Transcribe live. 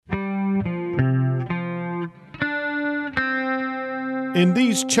In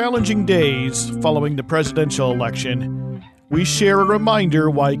these challenging days following the presidential election, we share a reminder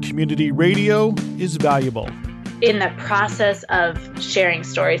why community radio is valuable. In the process of sharing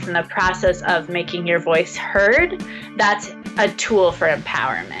stories, in the process of making your voice heard, that's a tool for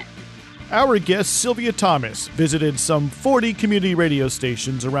empowerment. Our guest, Sylvia Thomas, visited some 40 community radio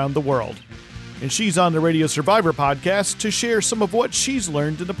stations around the world. And she's on the Radio Survivor podcast to share some of what she's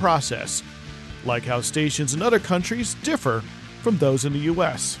learned in the process, like how stations in other countries differ from those in the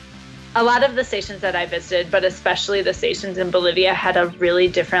U.S. A lot of the stations that I visited, but especially the stations in Bolivia, had a really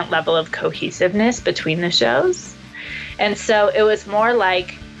different level of cohesiveness between the shows. And so it was more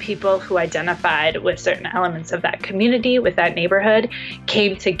like people who identified with certain elements of that community, with that neighborhood,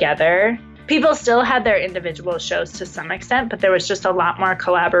 came together. People still had their individual shows to some extent, but there was just a lot more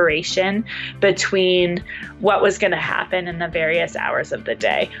collaboration between what was going to happen in the various hours of the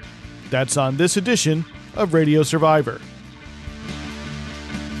day. That's on this edition of Radio Survivor.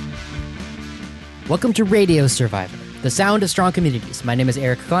 Welcome to Radio Survivor, the sound of strong communities. My name is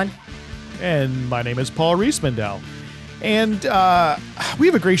Eric Kahn. And my name is Paul Riesmandel. And we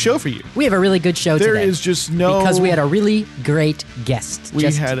have a great show for you. We have a really good show today. There is just no... Because we had a really great guest. We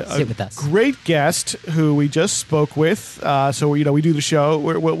had sit with us. Great guest who we just spoke with. So, we do the show.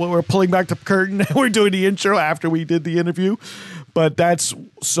 We're pulling back the curtain. We're doing the intro after we did the interview. But that's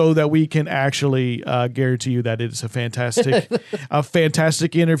so that we can actually guarantee you that it is a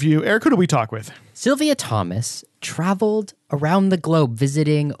fantastic interview. Eric, who did we talk with? Sylvia Thomas traveled around the globe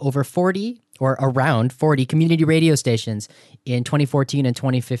visiting around 40 community radio stations in 2014 and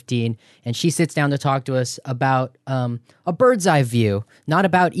 2015. And she sits down to talk to us about a bird's eye view, not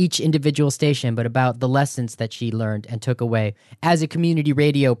about each individual station, but about the lessons that she learned and took away as a community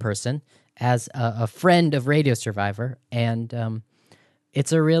radio person, as a friend of Radio Survivor, and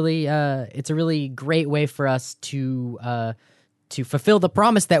it's a really great way for us to fulfill the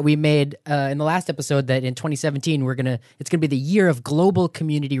promise that we made in the last episode that in 2017 it's gonna be the year of global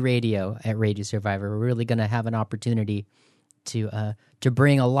community radio at Radio Survivor. We're really gonna have an opportunity to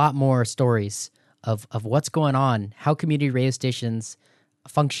bring a lot more stories of what's going on, how community radio stations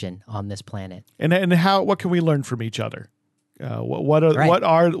function on this planet, and what can we learn from each other. What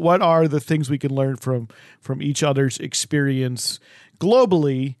are the things we can learn from each other's experience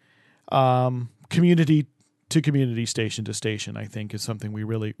globally, community to community, station to station? I think is something we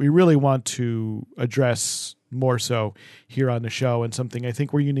really want to address more so here on the show, and something I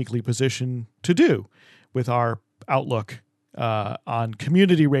think we're uniquely positioned to do with our outlook on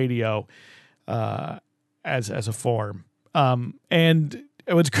community radio as a form. And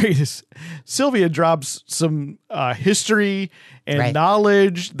what's great is Sylvia drops some history and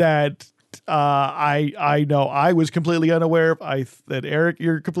knowledge that I know I was completely unaware of. That Eric,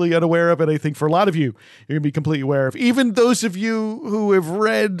 you're completely unaware of, and I think for a lot of you, you're gonna be completely aware of. Even those of you who have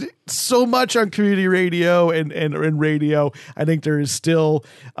read so much on community radio and radio, I think there is still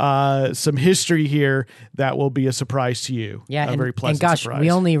some history here that will be a surprise to you. Yeah, a very pleasant and gosh, surprise.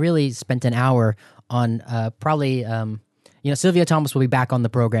 We only really spent an hour on probably. Sylvia Thomas will be back on the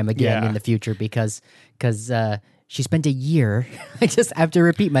program again in the future because she spent a year, I just have to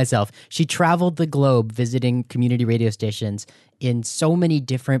repeat myself, she traveled the globe visiting community radio stations in so many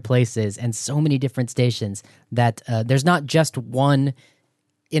different places and so many different stations that there's not just one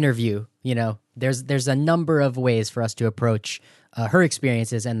interview, there's a number of ways for us to approach her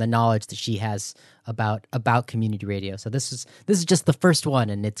experiences and the knowledge that she has about community radio. So this is just the first one,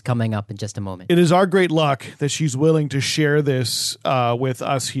 and it's coming up in just a moment. It is our great luck that she's willing to share this with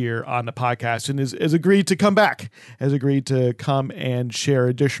us here on the podcast, and has agreed to come back, has agreed to come and share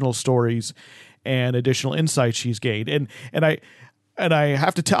additional stories and additional insights she's gained. And I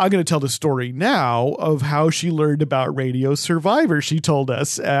have to I'm going to tell the story now of how she learned about Radio Survivor. She told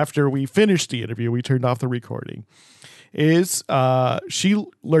us after we finished the interview, we turned off the recording, she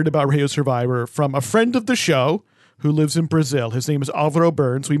learned about Radio Survivor from a friend of the show who lives in Brazil. His name is Alvaro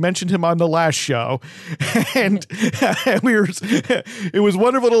Burns. We mentioned him on the last show, and it was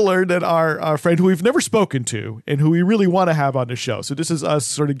wonderful to learn that our friend who we've never spoken to and who we really want to have on the show. So this is us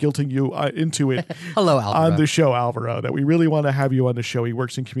sort of guilting you into it. Hello, Alvaro. On the show, Alvaro, that we really want to have you on the show. He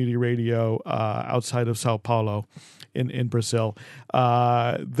works in community radio outside of Sao Paulo in Brazil.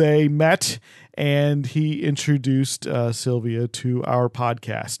 They met, and he introduced Sylvia to our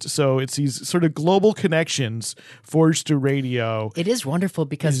podcast. So it's these sort of global connections forged through radio. It is wonderful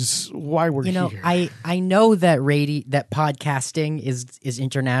because is why we're here. I know that podcasting is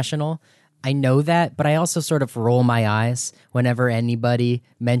international. I know that, but I also sort of roll my eyes whenever anybody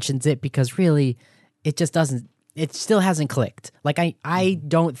mentions it because really, it just doesn't. It still hasn't clicked. Like I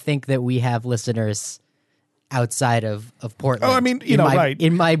don't think that we have listeners outside of Portland. Oh, I mean, right.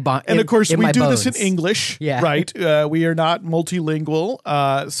 In my and of course, we do bones. this in English, yeah. right? We are not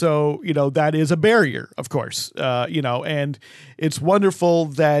multilingual. So, that is a barrier, of course, and it's wonderful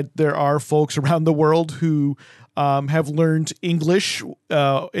that there are folks around the world who have learned English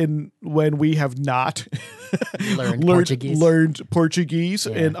when we have not learned Portuguese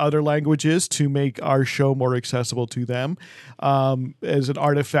and other languages to make our show more accessible to them, as an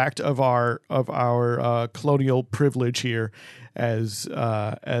artifact of our colonial privilege here as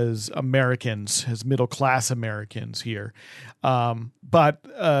Americans, as middle class Americans here. But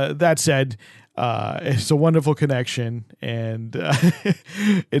that said, it's a wonderful connection, and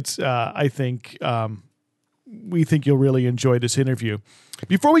it's I think. We think you'll really enjoy this interview.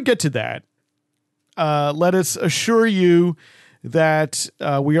 Before we get to that, let us assure you that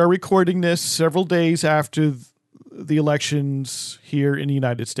we are recording this several days after the elections here in the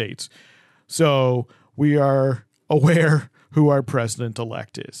United States. So we are aware who our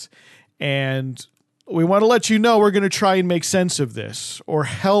president-elect is. And we want to let you know we're going to try and make sense of this, or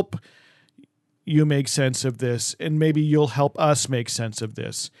help you make sense of this, and maybe you'll help us make sense of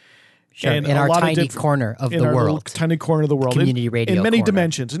this. Sure. In our tiny corner of the world. Tiny corner of the world. Community radio in many corner.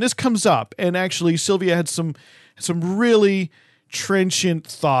 dimensions. And this comes up. And actually, Sylvia had some really trenchant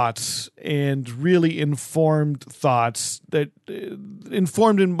thoughts and really informed thoughts that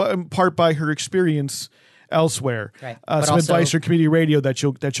informed in part by her experience elsewhere. Right. Some advice for community radio that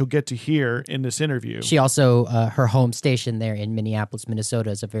you'll get to hear in this interview. She also, her home station there in Minneapolis,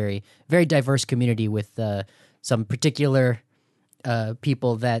 Minnesota, is a very, very diverse community with some particular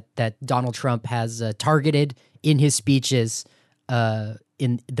people that Donald Trump has targeted in his speeches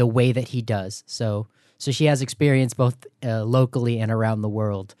in the way that he does. So she has experience both locally and around the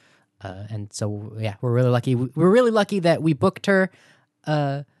world. And so, yeah, we're really lucky. We're really lucky that we booked her.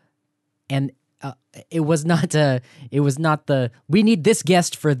 And it was not we need this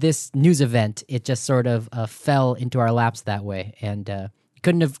guest for this news event. It just sort of fell into our laps that way, and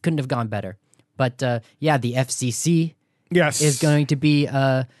couldn't have gone better. But the FCC is going to be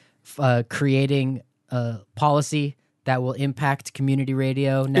creating policy that will impact community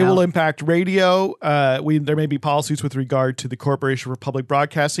radio. Now, it will impact radio. There may be policies with regard to the Corporation for Public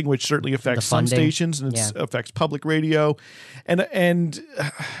Broadcasting, which certainly affects some stations, and it affects public radio. And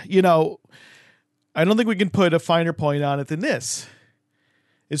I don't think we can put a finer point on it than this.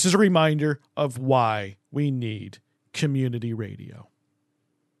 It's just a reminder of why we need community radio.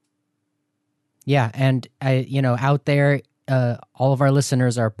 Yeah, and out there, all of our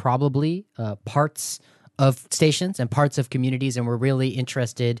listeners are probably parts of stations and parts of communities, and we're really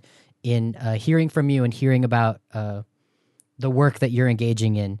interested in hearing from you and hearing about the work that you're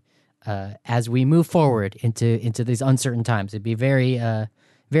engaging in as we move forward into these uncertain times. It'd be very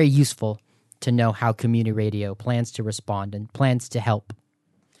very useful to know how community radio plans to respond and plans to help.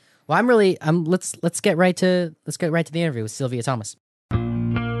 Well, let's get right to the interview with Sylvia Thomas.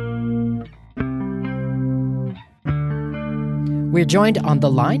 We're joined on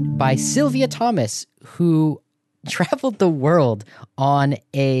the line by Sylvia Thomas, who traveled the world on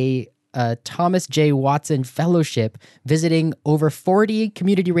a Thomas J. Watson Fellowship, visiting over 40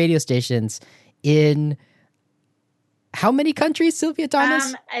 community radio stations in how many countries, Sylvia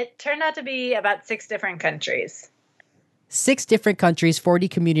Thomas? It turned out to be about 6 different countries. 6 different countries, 40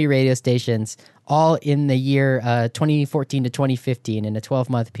 community radio stations, all in the year 2014 to 2015 in a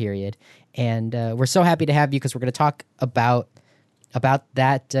 12-month period. And we're so happy to have you because we're going to talk about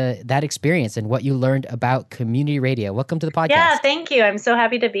that experience and what you learned about community radio. Welcome to the podcast. Yeah, thank you. I'm so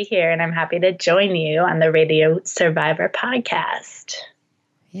happy to be here, and I'm happy to join you on the Radio Survivor podcast.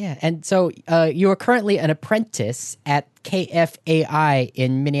 Yeah, and so you are currently an apprentice at KFAI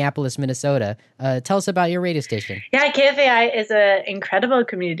in Minneapolis, Minnesota. Tell us about your radio station. Yeah, KFAI is an incredible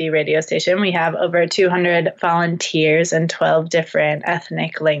community radio station. We have over 200 volunteers and 12 different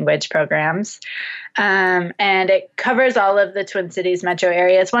ethnic language programs. And it covers all of the Twin Cities metro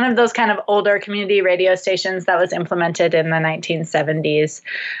area. It's one of those kind of older community radio stations that was implemented in the 1970s.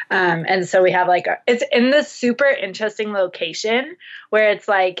 And so we have it's in this super interesting location where it's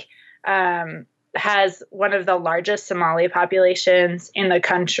has one of the largest Somali populations in the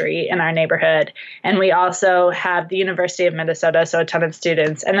country in our neighborhood. And we also have the University of Minnesota, so a ton of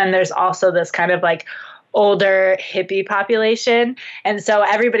students. And then there's also this kind of older hippie population, and so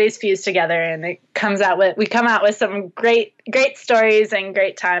everybody's fused together, and we come out with some great stories and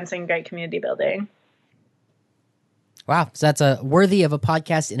great times and great community building. Wow, so that's worthy of a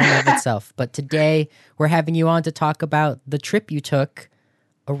podcast in and of itself. But today we're having you on to talk about the trip you took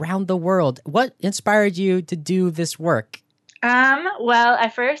around the world. What inspired you to do this work? Well, I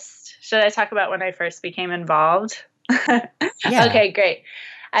first Should I talk about when I first became involved? Yeah. Okay, great.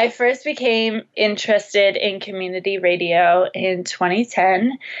 I first became interested in community radio in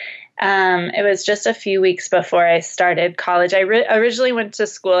 2010. It was just a few weeks before I started college. I originally went to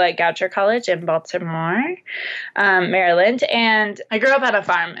school at Goucher College in Baltimore, Maryland, and I grew up on a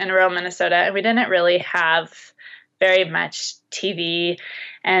farm in rural Minnesota, and we didn't really have very much TV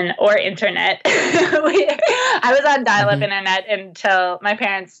or internet. I was on dial-up internet until my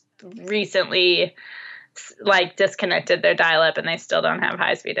parents recently disconnected their dial-up, and they still don't have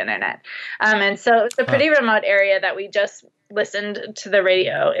high-speed internet. And so it's a pretty remote area that we just listened to the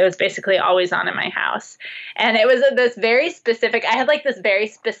radio. It was basically always on in my house. And it was this very specific, I had this very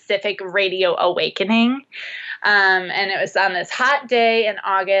specific radio awakening. And it was on this hot day in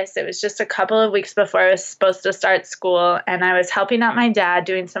August. It was just a couple of weeks before I was supposed to start school. And I was helping out my dad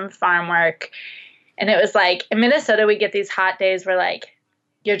doing some farm work. And it was in Minnesota, we get these hot days where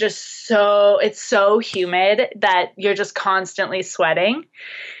you're just it's so humid that you're just constantly sweating.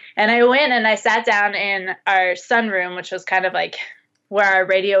 And I went and I sat down in our sunroom, which was kind of where our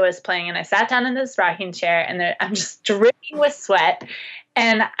radio was playing. And I sat down in this rocking chair, and I'm just dripping with sweat.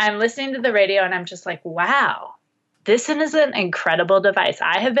 And I'm listening to the radio, and I'm just wow, this is an incredible device.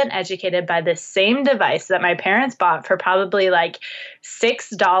 I have been educated by this same device that my parents bought for probably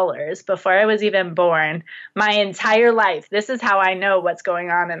 $6 before I was even born my entire life. This is how I know what's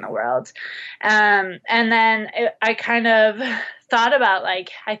going on in the world. And then I kind of thought about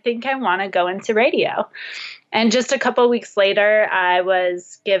I think I want to go into radio. And just a couple weeks later, I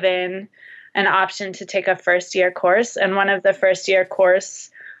was given an option to take a first year course. And one of the first year course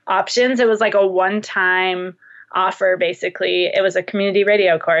options, it was a one-time offer, basically. It was a community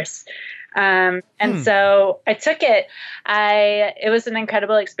radio course. So I took it. It was an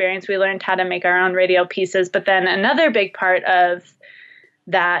incredible experience. We learned how to make our own radio pieces. But then another big part of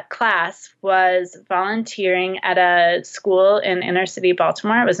that class was volunteering at a school in inner city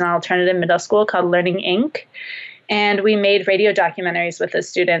Baltimore. It was an alternative middle school called Learning Inc. And we made radio documentaries with the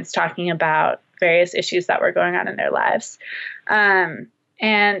students talking about various issues that were going on in their lives.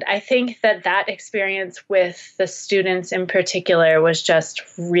 And I think that experience with the students in particular was just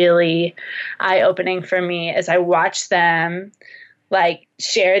really eye-opening for me as I watched them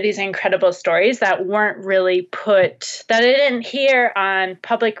share these incredible stories that weren't really that I didn't hear on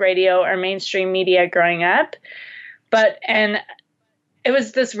public radio or mainstream media growing up. And it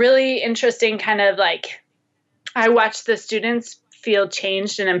was this really interesting kind of I watched the students feel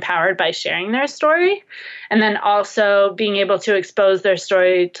changed and empowered by sharing their story. And then also being able to expose their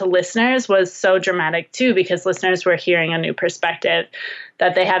story to listeners was so dramatic too, because listeners were hearing a new perspective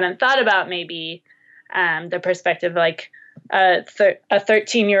that they hadn't thought about, maybe the perspective a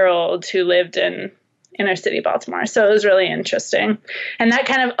 13-year-old who lived in inner city Baltimore. So it was really interesting. And that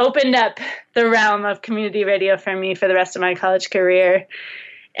kind of opened up the realm of community radio for me for the rest of my college career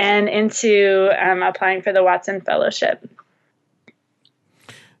and into applying for the Watson Fellowship.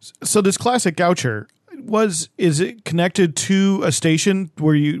 So this class at Goucher, is it connected to a station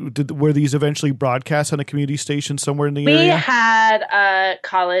were these eventually broadcast on a community station somewhere in the area? We had a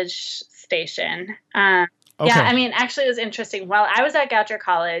college station. Okay. Yeah, I mean, actually, it was interesting. While I was at Goucher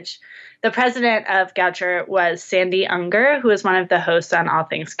College, the president of Goucher was Sandy Unger, who was one of the hosts on All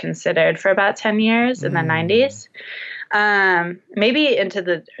Things Considered for about 10 years in the 90s, maybe into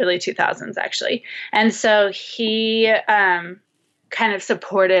the early 2000s, actually. And so he kind of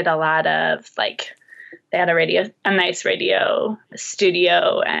supported a lot of they had a nice radio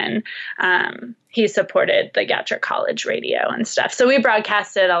studio, and he supported the Goucher College radio and stuff. So we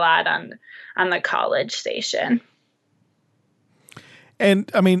broadcasted a lot on the college station.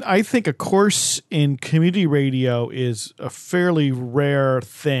 And I mean, I think a course in community radio is a fairly rare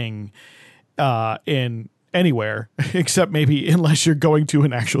thing in anywhere, except maybe unless you're going to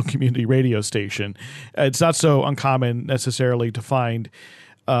an actual community radio station. It's not so uncommon necessarily to find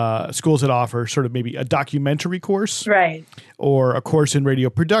schools that offer sort of maybe a documentary course, right, or a course in radio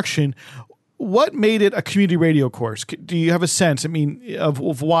production. What made it a community radio course? Do you have a sense, I mean,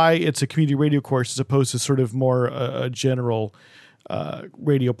 of why it's a community radio course as opposed to sort of more a general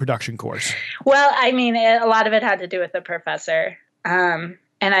radio production course? Well, I mean, a lot of it had to do with the professor. And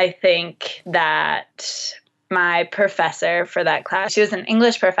I think that my professor for that class, she was an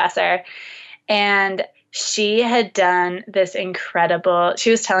English professor, and she had done this she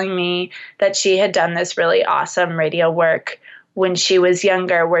was telling me that she had done this really awesome radio work when she was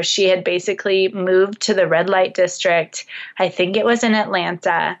younger, where she had basically moved to the red light district, I think it was in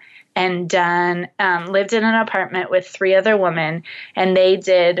Atlanta, and lived in an apartment with 3 other women, and they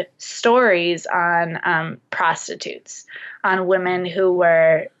did stories on prostitutes, on women who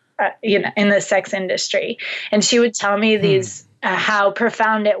were in the sex industry. And she would tell me these, how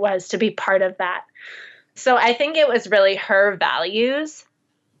profound it was to be part of that. So I think it was really her values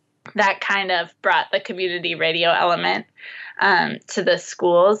that kind of brought the community radio element to the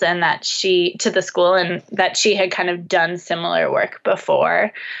schools, and that she had kind of done similar work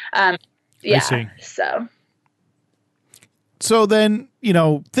before. I see. So then,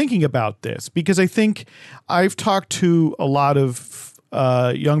 thinking about this, because I think I've talked to a lot of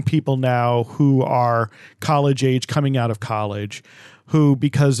young people now who are college age, coming out of college, who,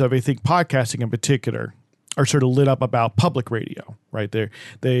 because of, I think, podcasting in particular, are sort of lit up about public radio, right?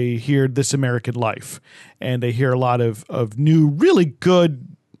 They hear This American Life, and they hear a lot of new, really good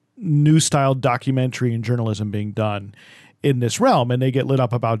new style documentary and journalism being done in this realm, and they get lit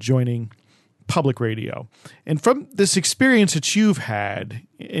up about joining public radio. And from this experience that you've had,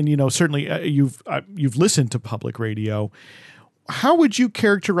 and certainly you've listened to public radio, how would you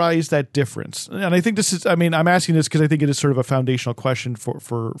characterize that difference? And I think this is, I'm asking this because I think it is sort of a foundational question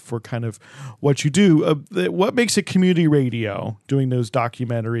for kind of what you do. What makes it community radio, doing those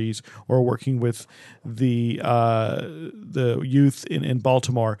documentaries or working with the youth in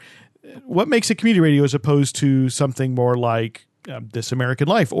Baltimore? What makes it community radio as opposed to something more like This American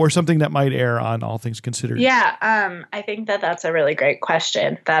Life, or something that might air on All Things Considered? Yeah, I think that's a really great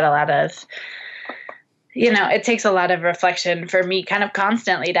question that a lot of, it takes a lot of reflection for me kind of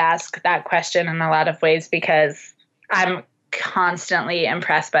constantly to ask that question in a lot of ways, because I'm constantly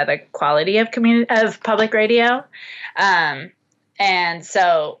impressed by the quality of public radio. And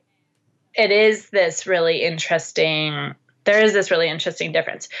so there is this really interesting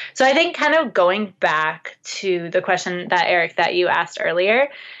difference. So I think kind of going back to the question that Eric, that you asked earlier,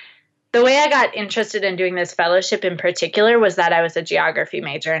 the way I got interested in doing this fellowship in particular was that I was a geography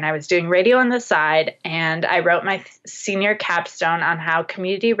major and I was doing radio on the side, and I wrote my senior capstone on how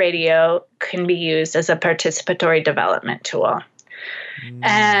community radio can be used as a participatory development tool.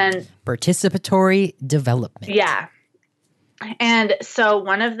 And participatory development. Yeah. And so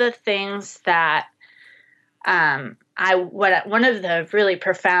one of the things that one of the really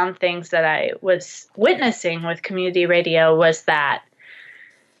profound things that I was witnessing with community radio was that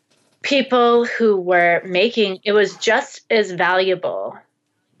people who were it was just as valuable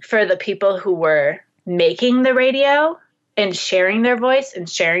for the people who were making the radio and sharing their voice and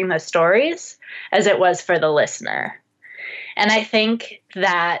sharing the stories as it was for the listener. And I think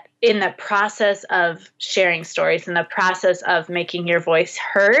that in the process of sharing stories, in the process of making your voice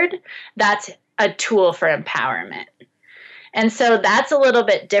heard, that's a tool for empowerment. And so that's a little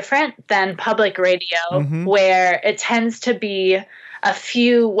bit different than public radio, where it tends to be a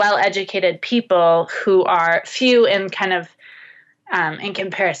few well-educated people who are few in kind of in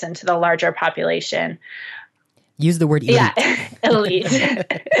comparison to the larger population. Use the word elite. Yeah, elite.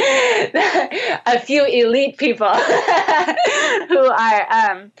 A few elite people who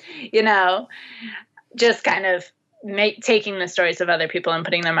are, just kind of taking the stories of other people and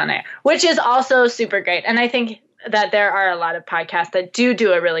putting them on there, which is also super great. And I think that there are a lot of podcasts that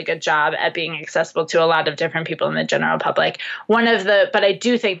do a really good job at being accessible to a lot of different people in the general public. But I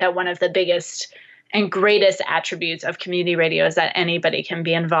do think that one of the biggest and greatest attributes of community radio is that anybody can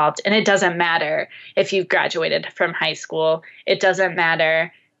be involved. And it doesn't matter if you've graduated from high school. It doesn't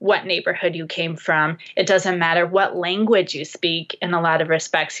matter what neighborhood you came from. It doesn't matter what language you speak. In a lot of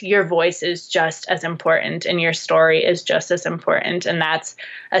respects, your voice is just as important and your story is just as important. And that's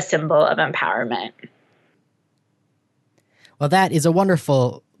a symbol of empowerment. Well, that is a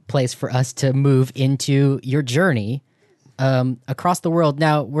wonderful place for us to move into your journey across the world.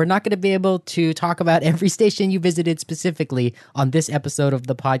 Now, we're not going to be able to talk about every station you visited specifically on this episode of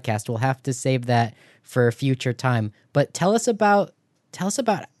the podcast. We'll have to save that for a future time. But tell us about,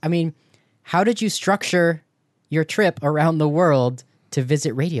 how did you structure your trip around the world to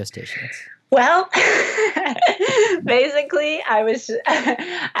visit radio stations? Well, basically,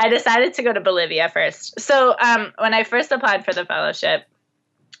 I decided to go to Bolivia first. So when I first applied for the fellowship,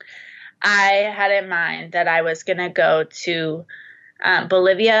 I had in mind that I was going to go to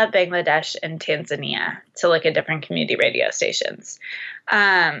Bolivia, Bangladesh, and Tanzania to look at different community radio stations.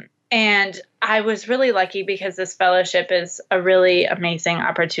 And I was really lucky because this fellowship is a really amazing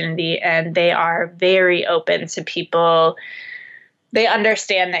opportunity, and they are very open to people. They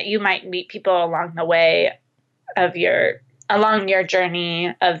understand that you might meet people along the way along your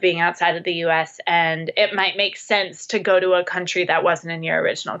journey of being outside of the U.S., and it might make sense to go to a country that wasn't in your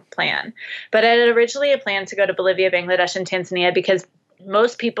original plan. But I had originally planned to go to Bolivia, Bangladesh, and Tanzania because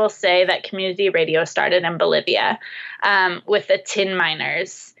most people say that community radio started in Bolivia with the tin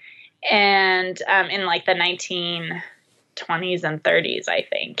miners, and in like the 1920s 20s and 30s, I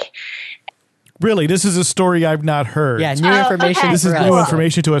think. Really, this is a story I've not heard. Yeah, new information. Okay. This is new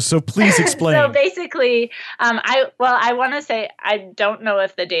information to us. So please explain. So basically, I want to say I don't know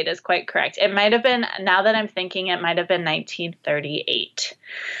if the date is quite correct. It might have been, now that I'm thinking, it might have been 1938.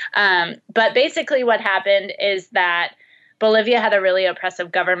 But basically, what happened is that Bolivia had a really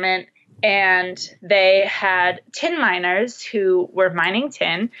oppressive government, and they had tin miners who were mining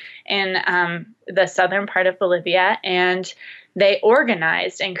tin in the southern part of Bolivia, and they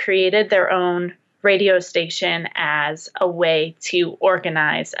organized and created their own radio station as a way to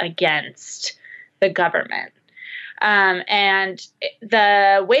organize against the government. And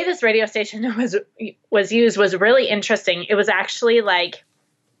the way this radio station was used was really interesting. It was actually like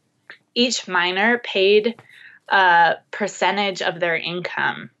each miner paid a percentage of their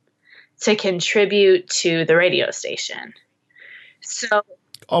income to contribute to the radio station. So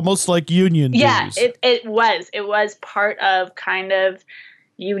almost like union dues. Yeah, it was part of kind of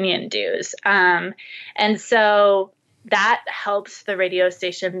union dues. And so that helps the radio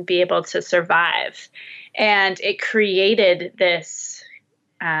station be able to survive. And it created this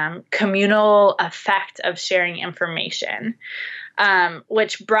communal effect of sharing information,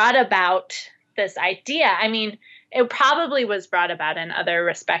 which brought about this idea. I mean, it probably was brought about in other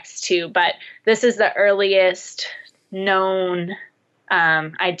respects too, but this is the earliest known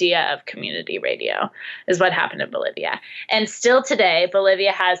idea of community radio, is what happened in Bolivia. And still today,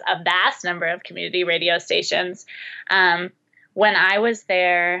 Bolivia has a vast number of community radio stations. When I was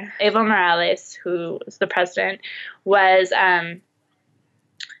there, Evo Morales, who was the president, was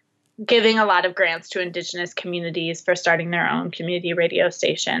giving a lot of grants to indigenous communities for starting their own community radio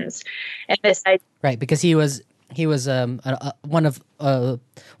stations. And this right, because he was one of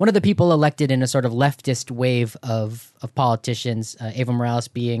the people elected in a sort of leftist wave of politicians. Evo Morales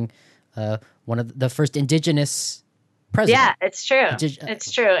being one of the first indigenous president. Yeah, it's true.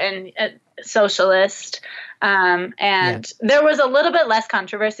 It's true, and socialist. And there was a little bit less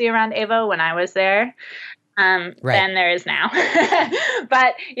controversy around Evo when I was there than there is now.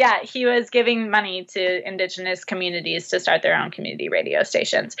 But yeah, he was giving money to indigenous communities to start their own community radio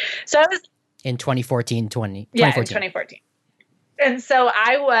stations. So I was. In 2014. Yeah, in 2014. And so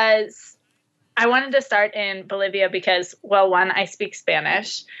I wanted to start in Bolivia because, well, one, I speak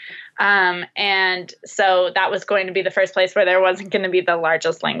Spanish. And so that was going to be the first place where there wasn't going to be the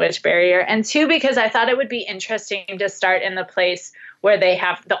largest language barrier. And two, because I thought it would be interesting to start in the place where they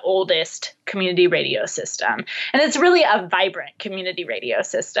have the oldest community radio system. And it's really a vibrant community radio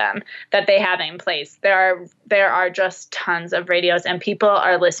system that they have in place. There are just tons of radios, and people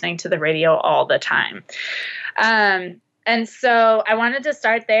are listening to the radio all the time. And so I wanted to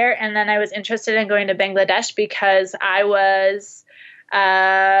start there, and then I was interested in going to Bangladesh because I was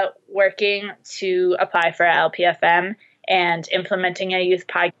working to apply for LPFM and implementing a youth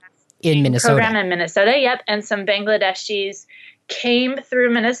podcast in Minnesota. Program in Minnesota. Yep. And some Bangladeshis came through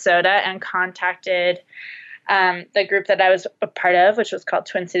Minnesota and contacted the group that I was a part of, which was called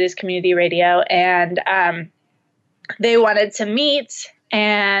Twin Cities Community Radio. And they wanted to meet,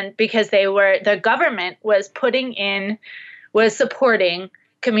 and because the government was supporting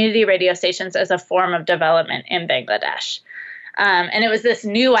community radio stations as a form of development in Bangladesh. And it was this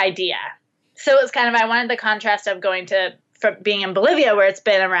new idea. So it was kind of, I wanted the contrast of from being in Bolivia, where it's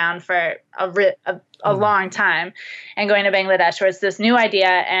been around for a long time, and going to Bangladesh, where it's this new idea,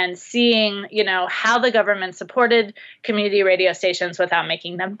 and seeing, how the government supported community radio stations without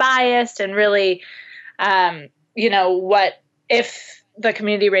making them biased, and really, what if the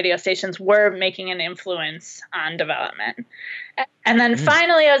community radio stations were making an influence on development. And then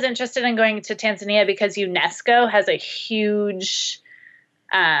finally, I was interested in going to Tanzania because UNESCO has a huge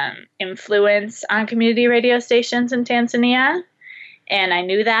influence on community radio stations in Tanzania. And I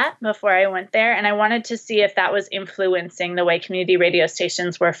knew that before I went there. And I wanted to see if that was influencing the way community radio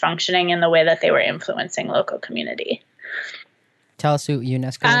stations were functioning and the way that they were influencing local community. Tell us who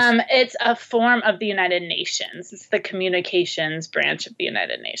UNESCO is. It's a form of the United Nations. It's the communications branch of the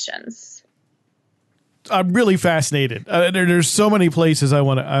United Nations. I'm really fascinated. There's so many places I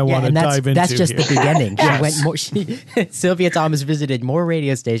want to dive into. That's just here. the beginning. Sylvia Thomas visited more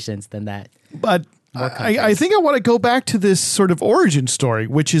radio stations than that. But I think I want to go back to this sort of origin story,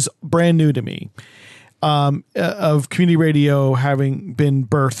 which is brand new to me, of community radio having been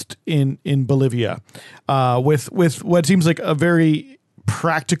birthed in Bolivia, with what seems like a very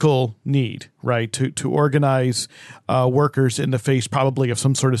practical need, right, to organize workers in the face probably of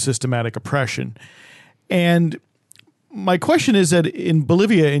some sort of systematic oppression. And my question is that in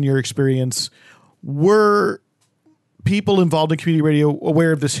Bolivia, in your experience, were people involved in community radio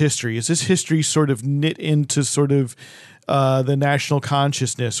aware of this history? Is this history sort of knit into sort of the national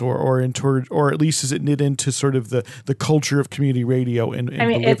consciousness, or at least is it knit into sort of the culture of community radio in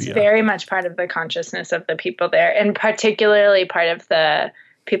Bolivia? It's very much part of the consciousness of the people there, and particularly part of the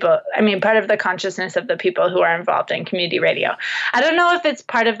consciousness of the people who are involved in community radio. I don't know if it's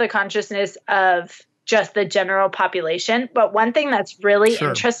part of the consciousness of just the general population, but one thing that's really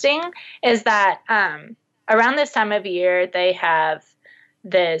interesting is that around this time of year, they have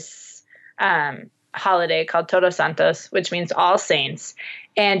this holiday called Todos Santos, which means All Saints.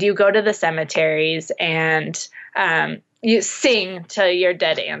 And you go to the cemeteries and you sing to your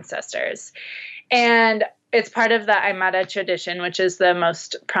dead ancestors. And it's part of the Aymara tradition, which is the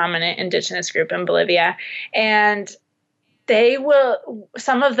most prominent indigenous group in Bolivia. And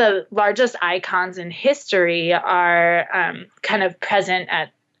some of the largest icons in history are kind of present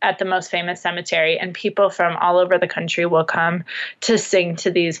at the most famous cemetery, and people from all over the country will come to sing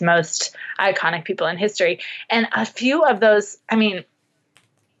to these most iconic people in history. And a few of those,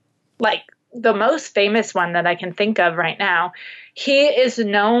 like the most famous one that I can think of right now, his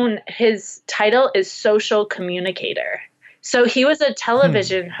title is social communicator. So he was a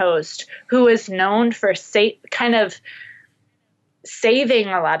television host who was known for kind of saving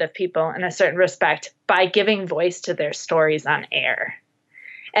a lot of people in a certain respect by giving voice to their stories on air.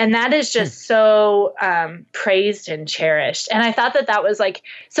 And that is just so praised and cherished. And I thought that was like,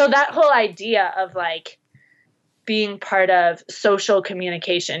 so that whole idea of like being part of social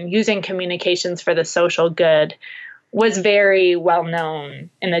communication, using communications for the social good, was very well known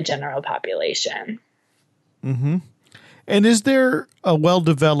in the general population. Mm-hmm. And is there a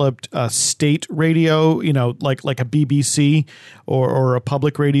well-developed state radio, like a BBC or a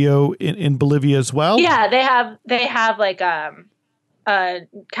public radio in Bolivia as well? Yeah, they have like a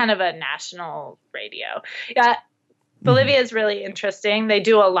kind of a national radio. Yeah, Bolivia is really interesting. They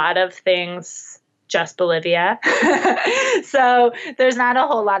do a lot of things just Bolivia. So there's not a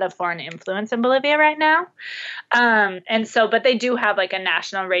whole lot of foreign influence in Bolivia right now. But they do have like a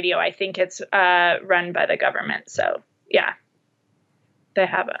national radio. I think it's run by the government. So yeah, they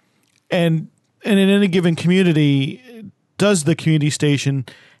have it. And in any given community, does the community station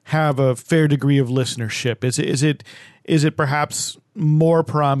have a fair degree of listenership? Is it perhaps more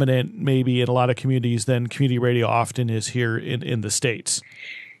prominent maybe in a lot of communities than community radio often is here in the States?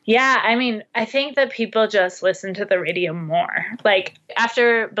 Yeah, I think that people just listen to the radio more. Like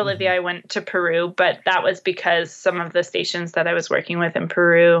after Bolivia, I went to Peru, but that was because some of the stations that I was working with in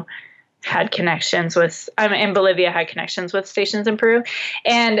Peru had connections with, in Bolivia had connections with stations in Peru.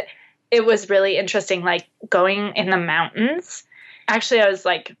 And it was really interesting, like going in the mountains. Actually, I was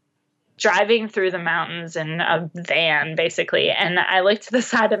like driving through the mountains in a van, basically. And I looked to the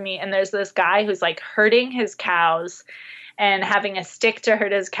side of me and there's this guy who's like herding his cows and having a stick to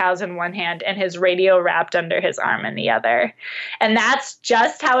herd his cows in one hand and his radio wrapped under his arm in the other. And that's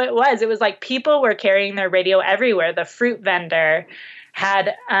just how it was. It was like people were carrying their radio everywhere. The fruit vendor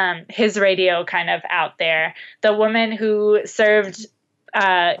had his radio kind of out there. The woman who served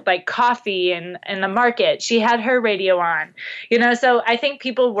like coffee in the market, she had her radio on, so I think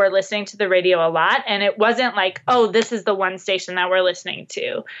people were listening to the radio a lot, and it wasn't like, oh, this is the one station that we're listening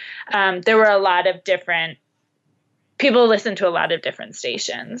to. There were a lot of different people listened to a lot of different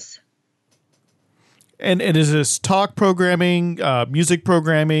stations. And is this talk programming, music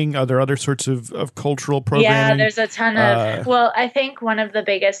programming? Are there other sorts of cultural programming? Yeah, there's a ton of. Well, I think one of the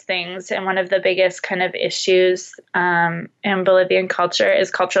biggest things and one of the biggest kind of issues in Bolivian culture is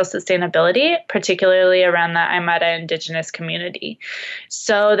cultural sustainability, particularly around the Aymara indigenous community.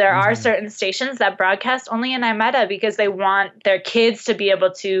 So there are certain stations that broadcast only in Aymara because they want their kids to be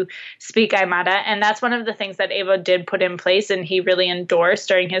able to speak Aymara. And that's one of the things that Evo did put in place and he really endorsed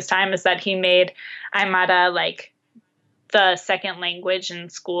during his time, is that he made Aymara like the second language in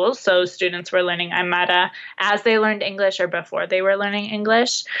schools. So students were learning Aymara as they learned English or before they were learning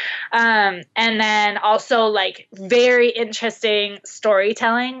English. And then also like very interesting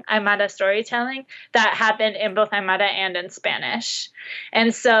storytelling, Aymara storytelling that happened in both Aymara and in Spanish.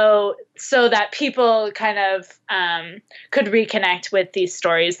 And so that people kind of could reconnect with these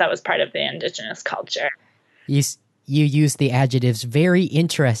stories that was part of the indigenous culture. You use the adjectives very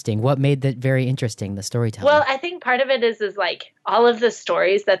interesting. What made that very interesting, the storytelling? Well, I think part of it is like all of the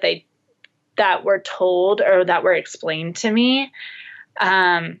stories that were told or that were explained to me.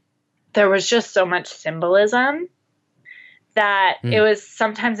 There was just so much symbolism that it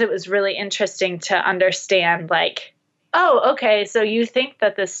was really interesting to understand, like, oh, okay, so you think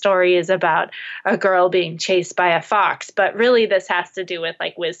that this story is about a girl being chased by a fox, but really this has to do with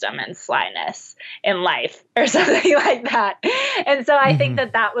like wisdom and slyness in life or something like that. And so I think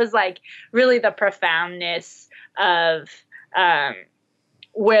that was like really the profoundness of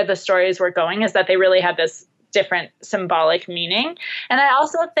where the stories were going, is that they really had this different symbolic meaning. And I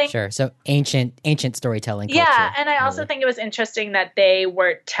also think so ancient storytelling culture, and I also think it was interesting that they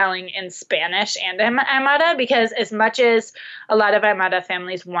were telling in Spanish and Aymara, because as much as a lot of Aymara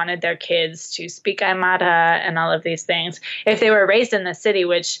families wanted their kids to speak Aymara and all of these things, if they were raised in the city,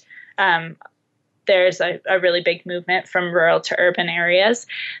 which there's a really big movement from rural to urban areas,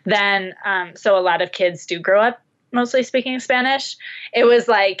 then so a lot of kids do grow up mostly speaking Spanish. It was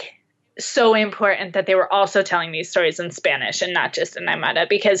like so important that they were also telling these stories in Spanish and not just in Aymara,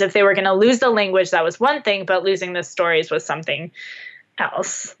 because if they were going to lose the language, that was one thing, but losing the stories was something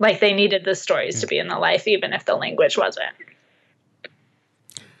else. Like, they needed the stories to be in the life, even if the language wasn't.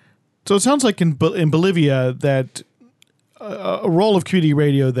 So it sounds like in Bolivia that a role of community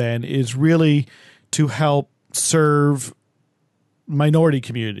radio then is really to help serve minority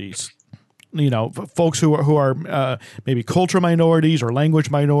communities. You know, folks who are maybe cultural minorities or language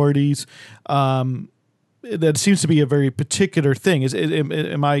minorities. That seems to be a very particular thing.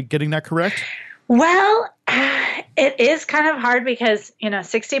 Am I getting that correct? Well, it is kind of hard because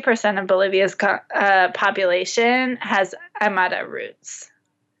 60% of Bolivia's population has Aymara roots.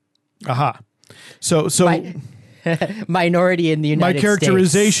 Aha. So. Minority in the United States. My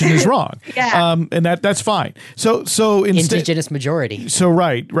characterization is wrong. Yeah. And that's fine. So indigenous majority. So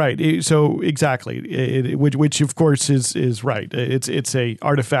right. So exactly. Which of course is right. It's a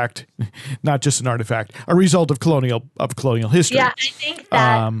artifact, not just an artifact, a result of colonial history. Yeah, I think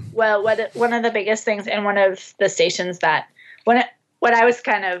that one of the biggest things in one of the stations that what I was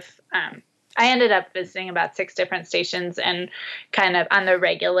kind of I ended up visiting about 6 different stations and kind of on the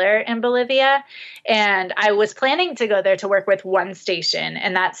regular in Bolivia. And I was planning to go there to work with one station,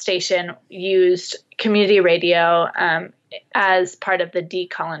 and that station used community radio as part of the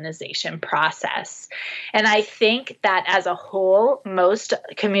decolonization process. And I think that as a whole, most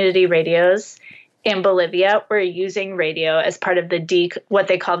community radios in Bolivia were using radio as part of the what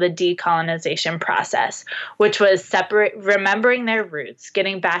they call the decolonization process, which was remembering their roots,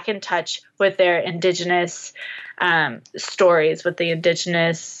 getting back in touch with their indigenous stories, with the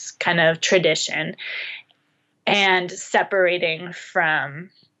indigenous kind of tradition, and separating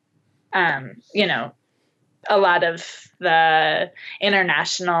from, a lot of the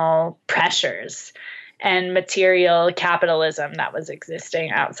international pressures and material capitalism that was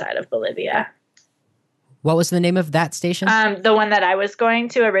existing outside of Bolivia. What was the name of that station? The one that I was going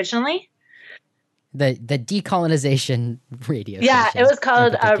to originally. The decolonization radio station. Yeah, it was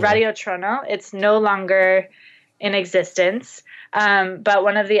called Radio Trono. It's no longer in existence. But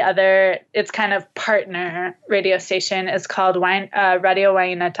one of the other, its kind of partner radio station is called Radio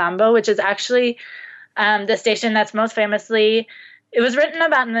Huayna-Tambo, which is actually the station that's most famously, it was written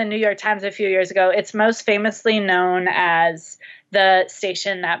about in the New York Times a few years ago. It's most famously known as the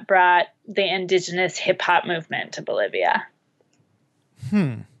station that brought the indigenous hip-hop movement to Bolivia.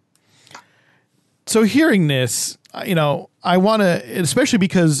 So hearing this, I want to, especially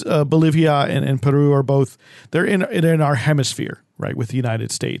because Bolivia and Peru are both, they're in our hemisphere, right, with the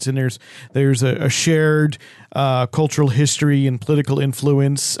United States. And there's a shared cultural history and political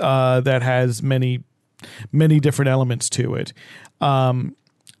influence that has many, many different elements to it.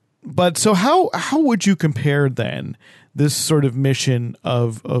 But so how would you compare then this sort of mission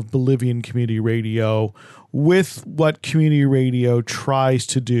of Bolivian community radio with what community radio tries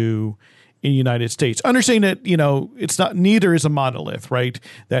to do in the United States? Understanding that, it's not, neither is a monolith, right?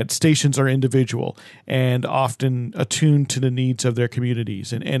 That stations are individual and often attuned to the needs of their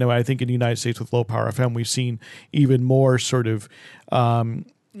communities. And I think in the United States with Low Power FM, we've seen even more sort of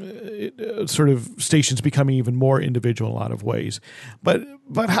stations becoming even more individual in a lot of ways. But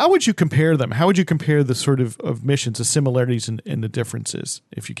how would you compare them? How would you compare the sort of missions, the similarities and the differences,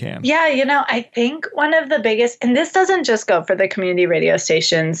 if you can? Yeah, I think one of the biggest, and this doesn't just go for the community radio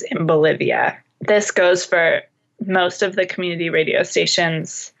stations in Bolivia. This goes for most of the community radio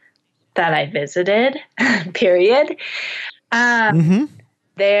stations that I visited, period.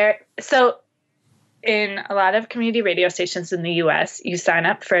 So in a lot of community radio stations in the U.S., you sign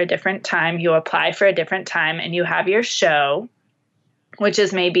up for a different time, you apply for a different time, and you have your show, which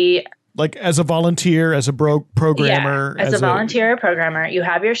is maybe... Like as a volunteer, as a programmer? Yeah, as a volunteer or programmer, you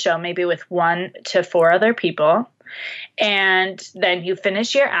have your show maybe with 1 to 4 other people, and then you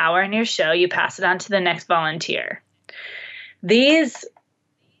finish your hour in your show, you pass it on to the next volunteer. These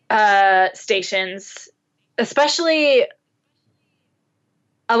stations, especially...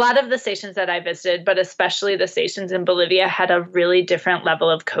 A lot of the stations that I visited, but especially the stations in Bolivia, had a really different level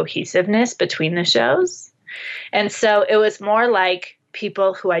of cohesiveness between the shows. And so it was more like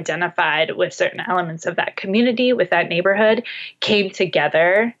people who identified with certain elements of that community, with that neighborhood, came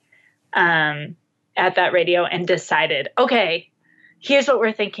together at that radio and decided, okay, here's what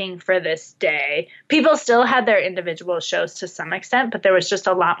we're thinking for this day. People still had their individual shows to some extent, but there was just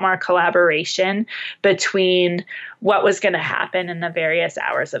a lot more collaboration between what was going to happen in the various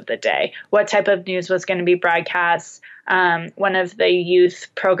hours of the day, what type of news was going to be broadcast. One of the youth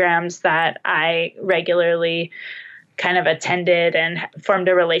programs that I regularly kind of attended and formed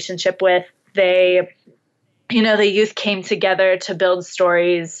a relationship with, the youth came together to build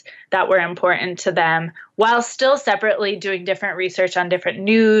stories that were important to them while still separately doing different research on different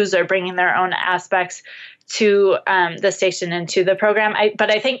news or bringing their own aspects to the station and to the program.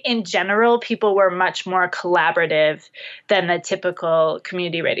 But I think in general, people were much more collaborative than the typical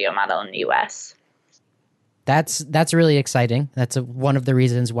community radio model in the U.S. That's really exciting. That's one of the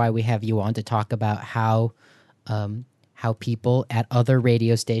reasons why we have you on, to talk about how people at other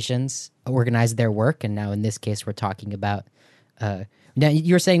radio stations organize their work. And now in this case, we're talking about. Now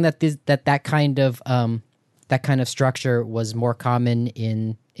you're saying that that kind of structure was more common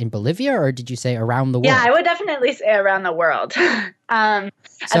in Bolivia, or did you say around the world? Yeah, I would definitely say around the world. And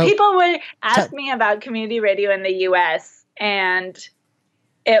people would ask me about community radio in the U.S., and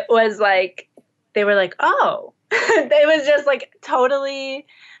it was like, they were like, oh, it was just like totally,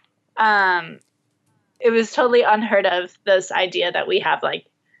 it was totally unheard of, this idea that we have like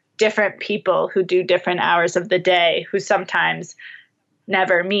different people who do different hours of the day who sometimes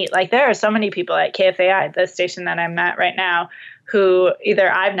never meet. Like there are so many people at KFAI, the station that I'm at right now, who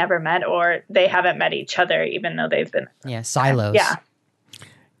either I've never met or they haven't met each other, even though they've been silos.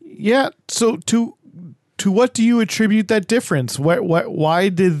 Yeah. So to what do you attribute that difference? Why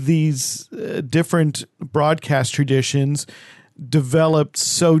did these different broadcast traditions develop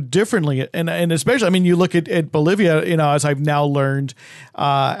so differently? And especially, I mean, you look at Bolivia, as I've now learned,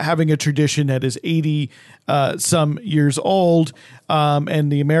 having a tradition that is 80 some years old,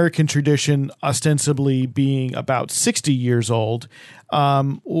 and the American tradition ostensibly being about 60 years old.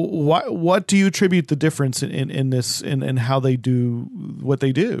 What do you attribute the difference in this, in how they do what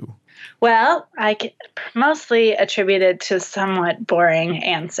they do? Well, I mostly attribute it to a somewhat boring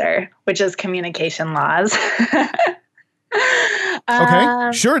answer, which is communication laws.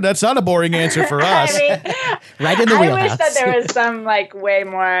 Okay, sure. That's not a boring answer for us. I mean, right in the wheelhouse. I wish that there was some like way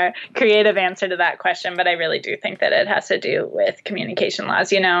more creative answer to that question, but I really do think that it has to do with communication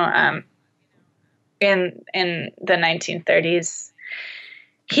laws. In the 1930s,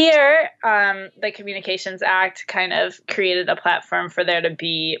 here, the Communications Act kind of created a platform for there to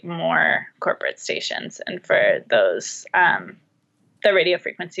be more corporate stations and for those the radio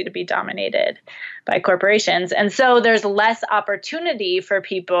frequency to be dominated by corporations. And so there's less opportunity for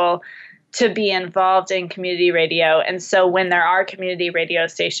people to be involved in community radio. And so when there are community radio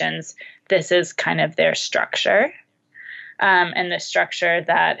stations, this is kind of their structure, and the structure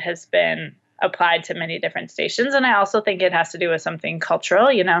that has been applied to many different stations. And I also think it has to do with something cultural.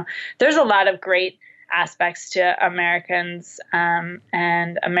 There's a lot of great aspects to Americans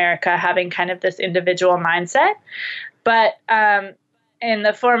and America having kind of this individual mindset. But in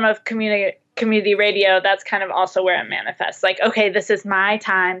the form of community radio, that's kind of also where it manifests. Like, okay, this is my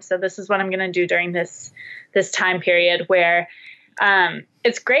time, so this is what I'm going to do during this time period, where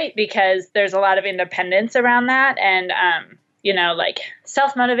it's great because there's a lot of independence around that, and like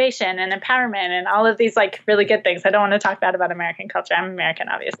self-motivation and empowerment and all of these like really good things. I don't want to talk bad about American culture. I'm American,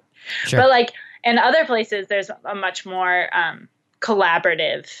 obviously. Sure. But like in other places, there's a much more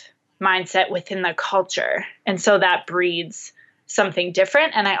collaborative mindset within the culture. And so that breeds something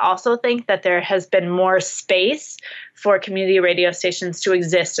different. And I also think that there has been more space for community radio stations to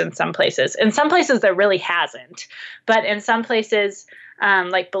exist in some places. In some places, there really hasn't. But in some places,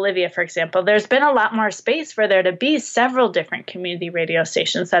 like Bolivia, for example, there's been a lot more space for there to be several different community radio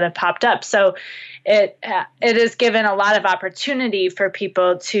stations that have popped up. So it has given a lot of opportunity for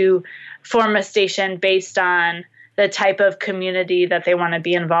people to form a station based on the type of community that they want to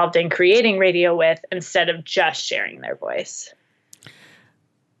be involved in creating radio with, instead of just sharing their voice.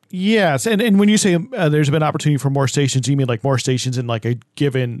 Yes, and when you say there's been opportunity for more stations, you mean like more stations in like a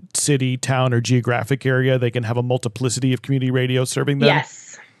given city, town, or geographic area? They can have a multiplicity of community radio serving them?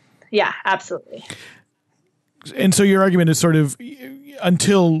 Yes. Yeah, absolutely. And so your argument is sort of,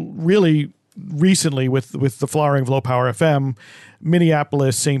 until really recently with the flowering of Low Power FM,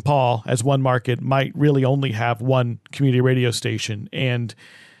 Minneapolis, St. Paul as one market might really only have one community radio station. And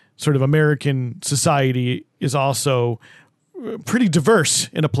sort of American society is also pretty diverse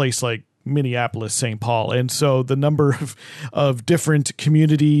in a place like Minneapolis, St. Paul. And so the number of different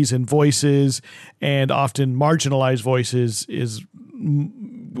communities and voices, and often marginalized voices, is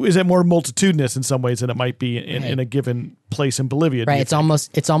more multitudinous in some ways than it might be in a given place in Bolivia. Right. It's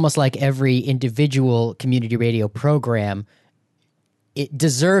almost like every individual community radio program, it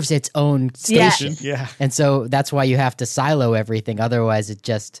deserves its own station. Yeah. And so that's why you have to silo everything. Otherwise, it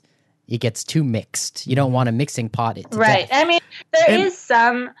gets too mixed. You don't want a mixing pot. Right. Death. I mean, there is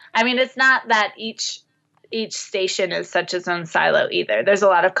some. I mean, it's not that each station is such its own silo either. There's a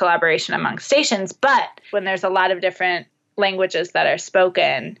lot of collaboration among stations, but when there's a lot of different languages that are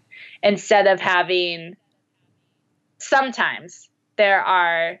spoken, instead of having, sometimes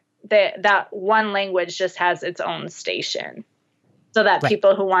that one language just has its own station, so that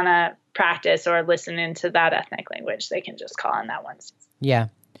people who want to practice or listen into that ethnic language, they can just call on that one station. Yeah.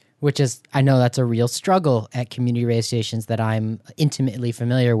 Which is, I know that's a real struggle at community radio stations that I'm intimately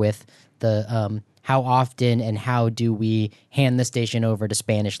familiar with. The how often and how do we hand the station over to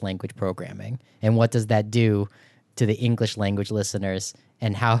Spanish language programming, and what does that do to the English language listeners,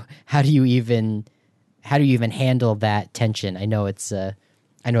 and how do you even handle that tension? I know it's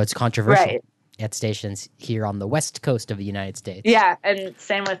controversial at stations here on the West Coast of the United States. Yeah, and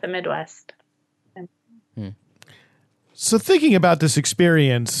same with the Midwest. So thinking about this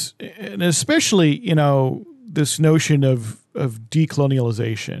experience, and especially, this notion of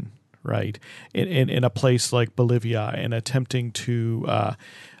decolonialization, right, in a place like Bolivia, and attempting to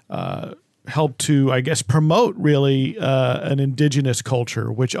help to, I guess, promote really an indigenous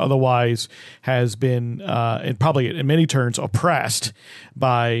culture, which otherwise has been, and probably in many turns, oppressed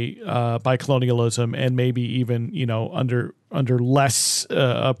by colonialism, and maybe even under less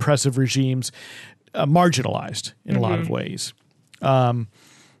oppressive regimes, marginalized in a lot of ways.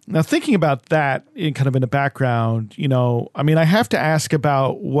 Now, thinking about that in the background, I have to ask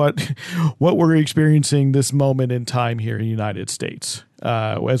about what we're experiencing this moment in time here in the United States.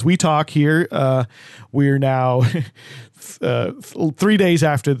 As we talk here, we're now 3 days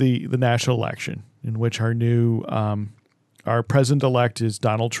after the national election, in which our president-elect is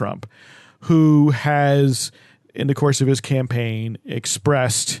Donald Trump, who has, in the course of his campaign,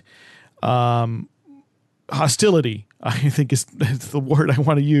 expressed hostility, I think is the word I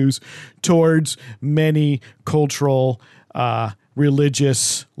want to use, towards many cultural,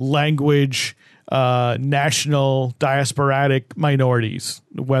 religious, language, national, diasporatic minorities,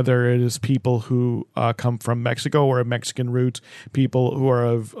 whether it is people who come from Mexico or have Mexican roots, people who are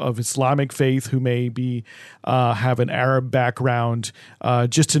of Islamic faith, who maybe have an Arab background,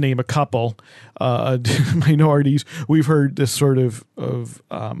 just to name a couple minorities. We've heard this sort of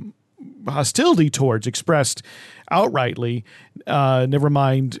hostility towards expressed outrightly, never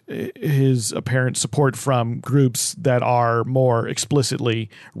mind his apparent support from groups that are more explicitly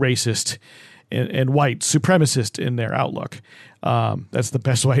racist and white supremacist in their outlook. That's the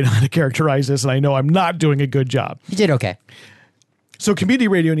best way to characterize this, and I know I'm not doing a good job. You did okay. So community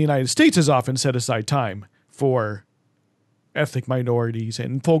radio in the United States has often set aside time for ethnic minorities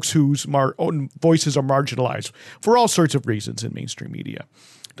and folks whose own voices are marginalized for all sorts of reasons in mainstream media.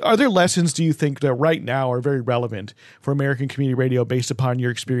 Are there lessons, do you think, that right now are very relevant for American community radio based upon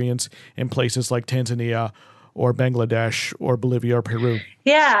your experience in places like Tanzania or Bangladesh or Bolivia or Peru?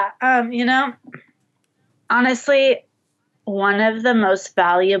 Yeah. Honestly, one of the most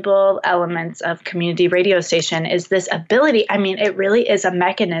valuable elements of community radio station is this ability. I mean, it really is a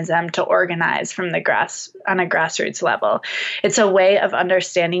mechanism to organize from on a grassroots level. It's a way of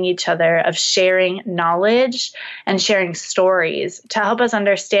understanding each other, of sharing knowledge and sharing stories to help us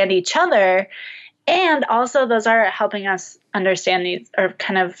understand each other. And also those are helping us understand these, or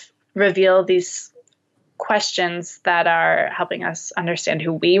kind of reveal these questions that are helping us understand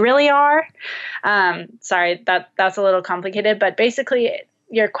who we really are. Sorry, that's a little complicated, but basically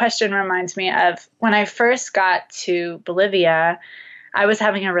your question reminds me of when I first got to Bolivia, I was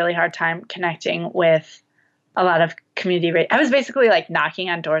having a really hard time connecting with a lot of community radio. I was basically like knocking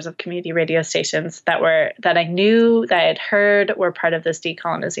on doors of community radio stations that I knew, that I had heard were part of this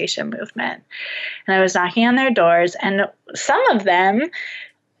decolonization movement. And I was knocking on their doors, and some of them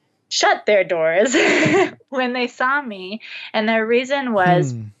shut their doors when they saw me. And their reason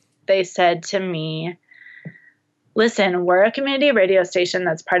was they said to me, listen, we're a community radio station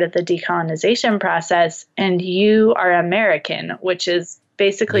that's part of the decolonization process, and you are American, which is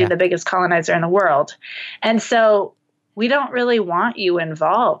basically the biggest colonizer in the world. And so we don't really want you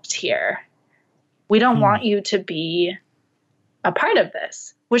involved here. We don't want you to be a part of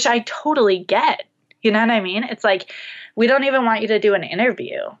this, which I totally get. You know what I mean? It's like, we don't even want you to do an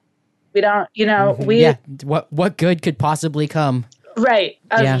interview. We don't, what good could possibly come? Right.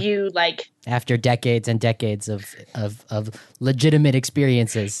 You, like, after decades and decades of legitimate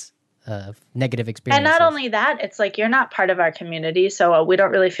experiences negative experiences. And not only that, it's like you're not part of our community, so we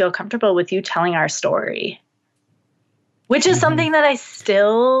don't really feel comfortable with you telling our story, which is something that I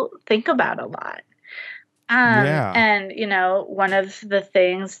still think about a lot. And, you know, one of the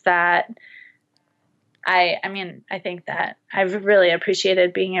things that I think that I've really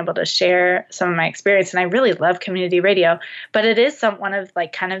appreciated being able to share some of my experience, and I really love community radio, but it is one of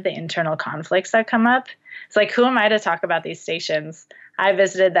like kind of the internal conflicts that come up. It's like, who am I to talk about these stations? I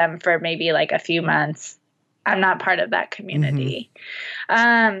visited them for maybe like a few months. I'm not part of that community.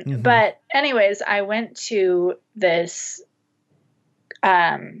 But anyways, I went to this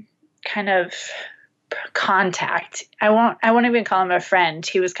kind of contact. I won't even call him a friend.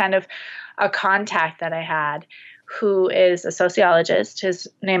 He was kind of a contact that I had who is a sociologist. His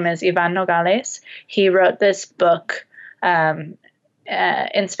name is Ivan Nogales. He wrote this book in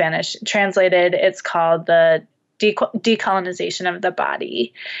Spanish. Translated, it's called The Decolonization of the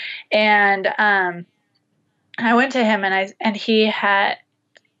Body. And I went to him he had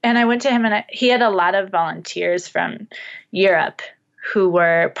a lot of volunteers from Europe who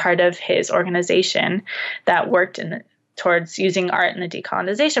were part of his organization that worked towards using art in the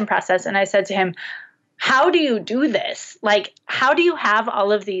decolonization process. And I said to him, how do you do this? Like, how do you have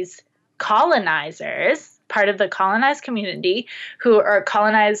all of these colonizers, part of the colonized community, who are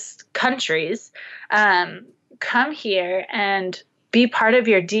colonized countries, come here and be part of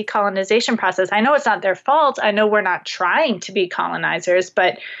your decolonization process? I know it's not their fault. I know we're not trying to be colonizers,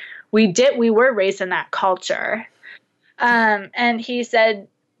 but we were raised in that culture. And he said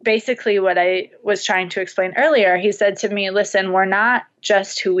basically what I was trying to explain earlier. He said to me, listen, we're not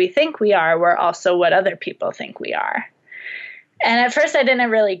just who we think we are. We're also what other people think we are. And at first I didn't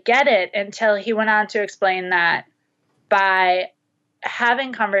really get it until he went on to explain that by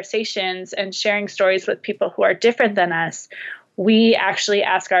having conversations and sharing stories with people who are different than us, we actually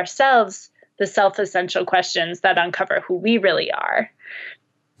ask ourselves the self-essential questions that uncover who we really are.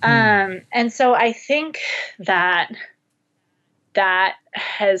 And so I think that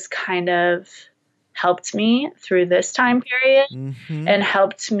has kind of helped me through this time period and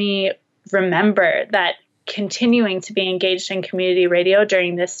helped me remember that continuing to be engaged in community radio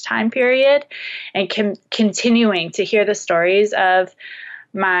during this time period and continuing to hear the stories of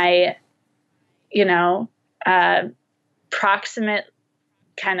my, proximate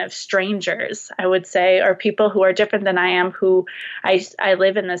kind of strangers, I would say, or people who are different than I am, who I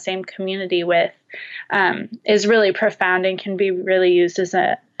live in the same community with, is really profound and can be really used as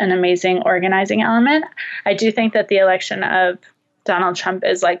an amazing organizing element. I do think that the election of Donald Trump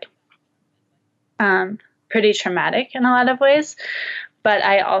is pretty traumatic in a lot of ways, but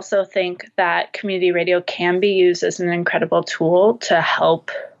I also think that community radio can be used as an incredible tool to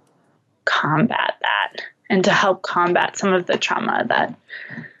help combat that and to help combat some of the trauma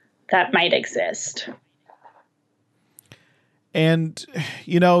that might exist. And,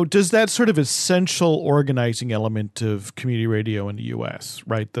 does that sort of essential organizing element of community radio in the U.S.,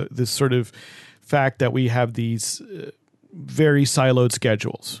 right? This sort of fact that we have these very siloed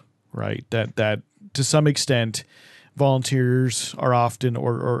schedules, right? That to some extent, volunteers are often,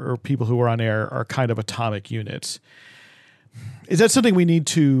 or people who are on air are kind of atomic units. Is that something we need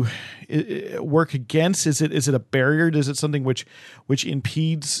to work against? Is it a barrier? Is it something which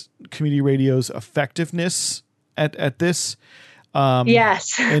impedes community radio's effectiveness at this?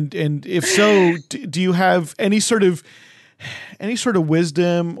 Yes. And if so, do you have any sort of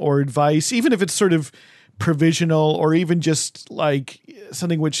wisdom or advice, even if it's sort of provisional or even just like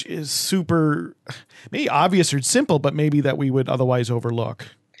something which is super maybe obvious or simple, but maybe that we would otherwise overlook?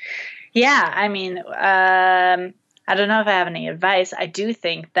 Yeah. I mean, I don't know if I have any advice. I do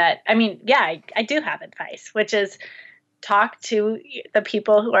think that, I do have advice, which is talk to the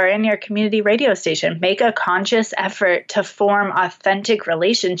people who are in your community radio station. Make a conscious effort to form authentic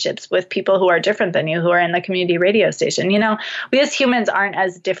relationships with people who are different than you, who are in the community radio station. We as humans aren't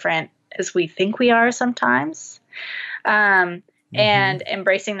as different as we think we are sometimes. And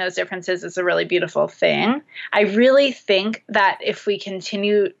embracing those differences is a really beautiful thing. I really think that if we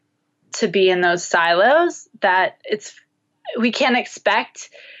continue to be in those silos, that we can't expect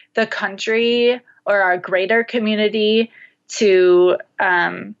the country or our greater community to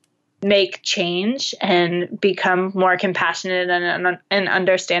make change and become more compassionate and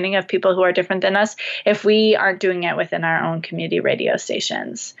understanding of people who are different than us if we aren't doing it within our own community radio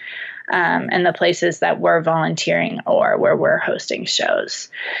stations and the places that we're volunteering or where we're hosting shows.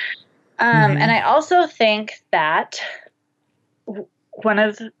 And I also think that one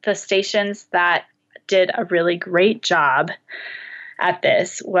of the stations that did a really great job at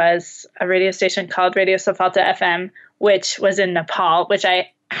this was a radio station called Radio Safalta FM, which was in Nepal, which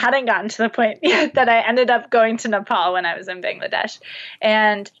I hadn't gotten to the point yet that I ended up going to Nepal when I was in Bangladesh.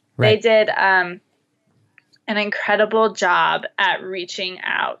 And they did an incredible job at reaching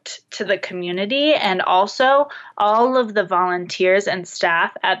out to the community, and also all of the volunteers and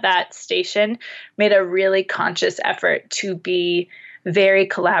staff at that station made a really conscious effort to be very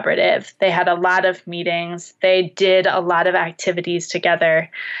collaborative. They had a lot of meetings. They did a lot of activities together.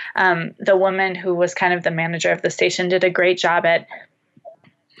 The woman who was kind of the manager of the station did a great job at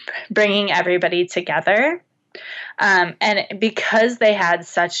bringing everybody together. And because they had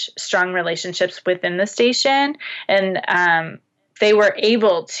such strong relationships within the station, and they were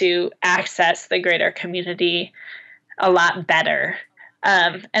able to access the greater community a lot better.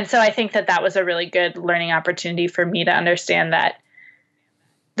 And so I think that was a really good learning opportunity for me to understand that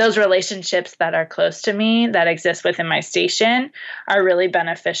those relationships that are close to me, that exist within my station, are really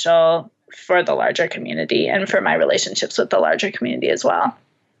beneficial for the larger community and for my relationships with the larger community as well.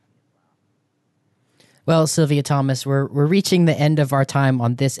 Well, Sylvia Thomas, we're reaching the end of our time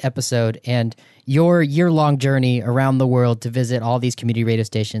on this episode, and your year-long journey around the world to visit all these community radio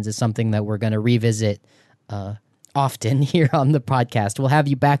stations is something that we're going to revisit often here on the podcast. We'll have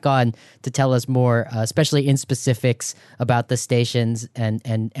you back on to tell us more, especially in specifics about the stations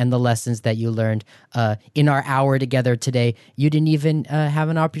and the lessons that you learned in our hour together today. You didn't even have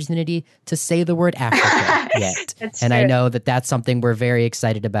an opportunity to say the word Africa yet. And true. I know that's something we're very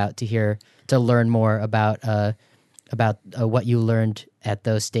excited about to learn more about what you learned at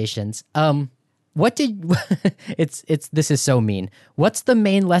those stations. This is so mean. What's the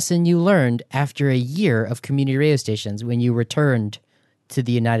main lesson you learned after a year of community radio stations when you returned to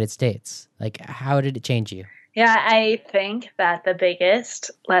the United States? Like, how did it change you? Yeah, I think that the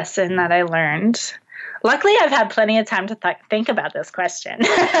biggest lesson that I learned, luckily I've had plenty of time to think about this question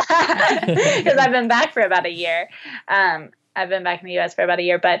because I've been back for about a year. I've been back in the U.S. for about a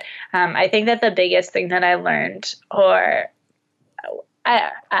year, but I think that the biggest thing that I learned, or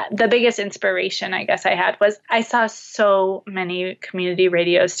the biggest inspiration I guess I had, was I saw so many community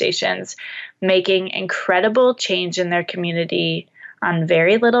radio stations making incredible change in their community on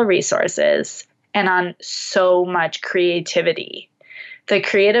very little resources and on so much creativity. The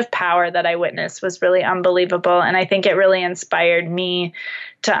creative power that I witnessed was really unbelievable, and I think it really inspired me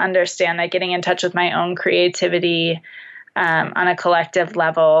to understand that getting in touch with my own creativity on a collective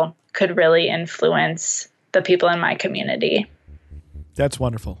level could really influence the people in my community. That's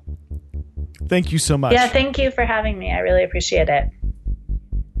wonderful. Thank you so much. Yeah, thank you for having me. I really appreciate it.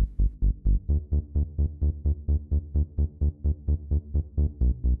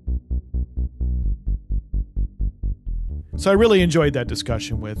 So I really enjoyed that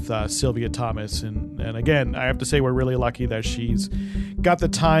discussion with Sylvia Thomas. And again, I have to say we're really lucky that she's got the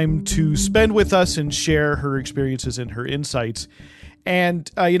time to spend with us and share her experiences and her insights. And,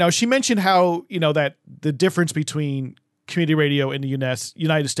 she mentioned how, that the difference between community radio in the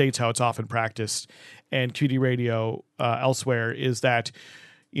United States, how it's often practiced, and community radio elsewhere is that,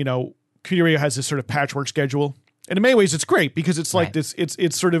 community radio has this sort of patchwork schedule. And in many ways, it's great because it's like this,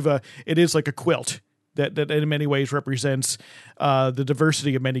 it's sort of it is like a quilt that in many ways represents the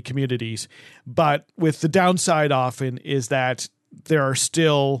diversity of many communities. But with the downside often is that there are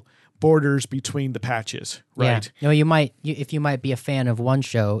still borders between the patches, right? Yeah. No, if you might be a fan of one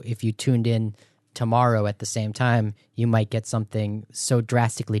show, if you tuned in tomorrow at the same time, you might get something so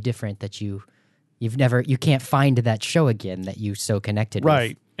drastically different that you can't find that show again that you so connected with.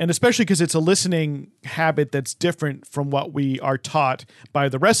 Right. And especially because it's a listening habit that's different from what we are taught by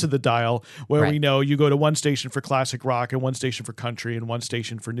the rest of the dial, where we know you go to one station for classic rock and one station for country and one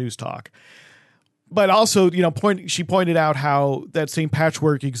station for news talk. But also, she pointed out how that same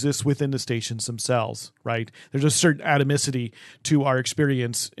patchwork exists within the stations themselves, right? There's a certain atomicity to our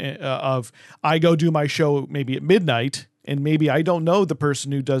experience of I go do my show maybe at midnight, and maybe I don't know the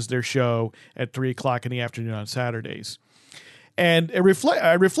person who does their show at 3:00 in the afternoon on Saturdays. And I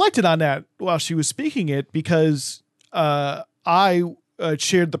reflected on that while she was speaking it because I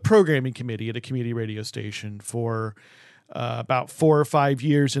chaired the programming committee at a community radio station for about 4 or 5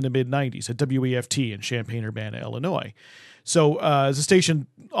 years in the mid-'90s at WEFT in Champaign-Urbana, Illinois. So as a station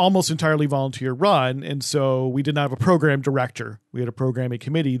almost entirely volunteer run, and so we did not have a program director. We had a programming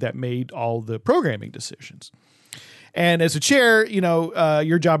committee that made all the programming decisions. And as a chair,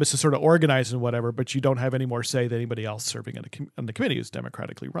 your job is to sort of organize and whatever, but you don't have any more say than anybody else serving on the committee who's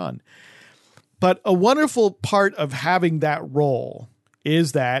democratically run. But a wonderful part of having that role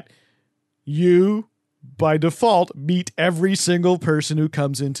is that you, by default, meet every single person who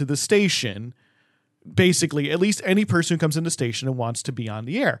comes into the station basically at least any person who comes in the station and wants to be on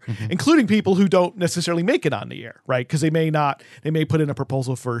the air, including people who don't necessarily make it on the air, right? Because they may put in a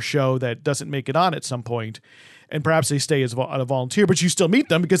proposal for a show that doesn't make it on at some point, and perhaps they stay as a volunteer, but you still meet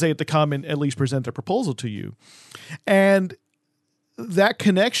them because they have to come and at least present their proposal to you. And that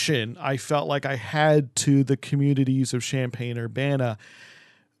connection I felt like I had to the communities of Champaign-Urbana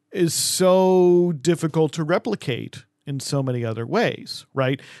is so difficult to replicate in so many other ways,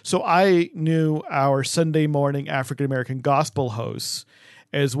 right? So I knew our Sunday morning African-American gospel hosts,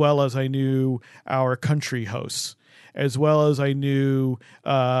 as well as I knew our country hosts, as well as I knew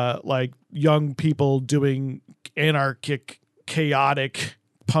like young people doing anarchic, chaotic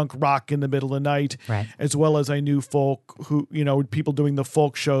punk rock in the middle of the night, right, as well as I knew folk who, people doing the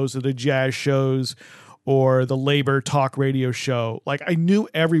folk shows or the jazz shows or the labor talk radio show. Like I knew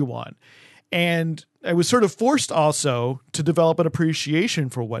everyone. And I was sort of forced also to develop an appreciation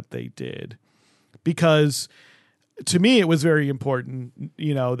for what they did, because to me, it was very important,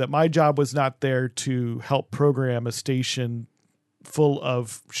 that my job was not there to help program a station full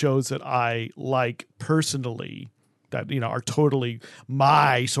of shows that I like personally, that, are totally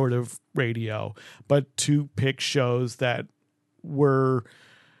my sort of radio, but to pick shows that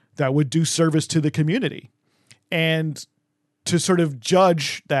would do service to the community. And to sort of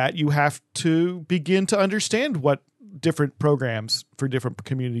judge that, you have to begin to understand what different programs for different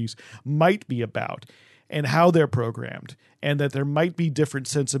communities might be about and how they're programmed, and that there might be different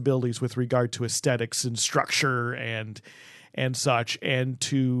sensibilities with regard to aesthetics and structure and such, and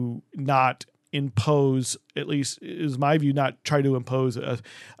to not impose, at least is my view, not try to impose a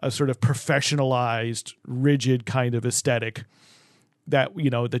sort of professionalized, rigid kind of aesthetic that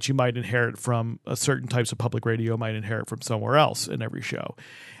that you might inherit from a certain types of public radio, might inherit from somewhere else in every show.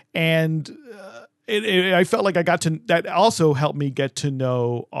 And I felt like that also helped me get to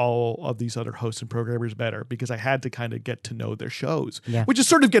know all of these other hosts and programmers better, because I had to kind of get to know their shows, which is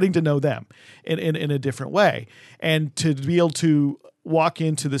sort of getting to know them in a different way. And to be able to walk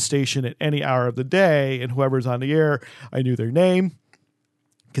into the station at any hour of the day, and whoever's on the air, I knew their name,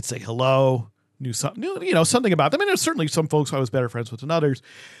 could say hello, knew something about them. And there's certainly some folks I was better friends with than others,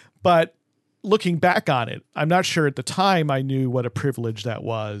 but looking back on it, I'm not sure at the time I knew what a privilege that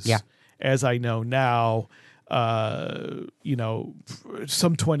was, as I know now,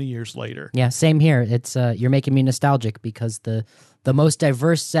 some 20 years later. Yeah, same here. It's you're making me nostalgic, because the most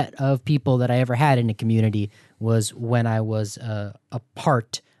diverse set of people that I ever had in a community was when I was a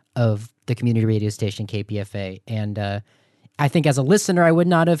part of the community radio station KPFA. And I think as a listener, I would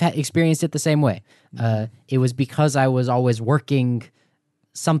not have experienced it the same way. It was because I was always working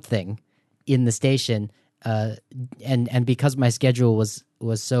something in the station, and because my schedule was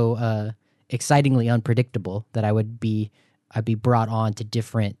so excitingly unpredictable, that I'd be brought on to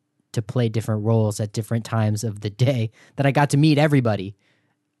play different roles at different times of the day, that I got to meet everybody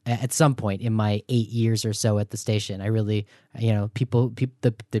at some point in my 8 years or so at the station. I really, the people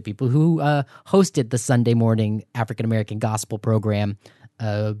who hosted the Sunday morning African-American gospel program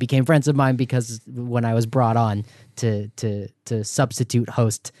became friends of mine, because when I was brought on to substitute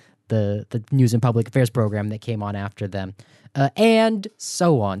host the news and public affairs program that came on after them, and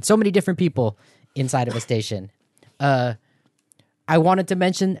so on. So many different people inside of a station. I wanted to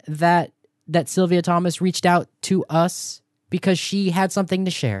mention that Sylvia Thomas reached out to us because she had something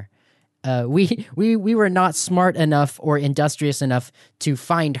to share. We were not smart enough or industrious enough to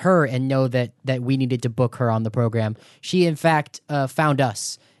find her and know that we needed to book her on the program. She, in fact, found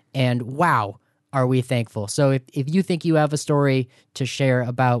us, and wow, are we thankful. So if you think you have a story to share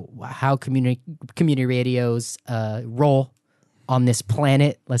about how community radio's role on this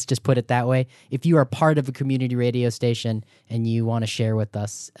planet, let's just put it that way, if you are part of a community radio station and you want to share with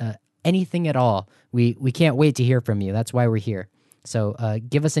us anything at all, we can't wait to hear from you. That's why we're here. So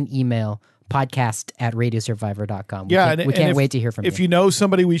give us an email, podcast@radiosurvivor.com. We can't wait to hear from you. If you know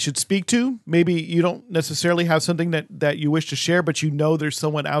somebody we should speak to, maybe you don't necessarily have something that you wish to share, but there's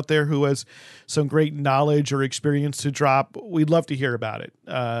someone out there who has some great knowledge or experience to drop, we'd love to hear about it.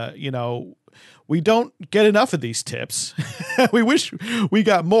 We don't get enough of these tips. We wish we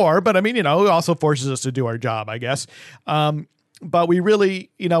got more, but it also forces us to do our job, I guess. But we really,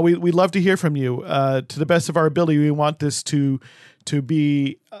 we'd love to hear from you. To the best of our ability, we want this to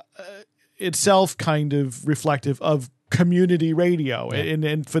be itself kind of reflective of community radio,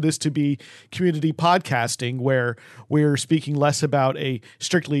 and for this to be community podcasting, where we're speaking less about a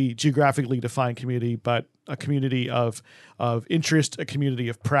strictly geographically defined community, but a community of interest, a community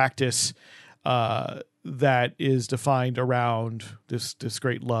of practice, that is defined around this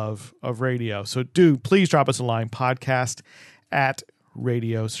great love of radio. So please drop us a line,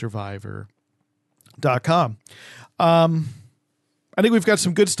 podcast@radiosurvivor.com. I think we've got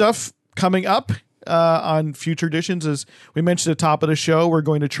some good stuff coming up on future editions. As we mentioned at the top of the show, we're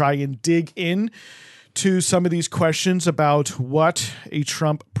going to try and dig in to some of these questions about what a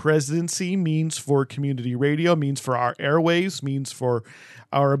Trump presidency means for community radio, means for our airwaves, means for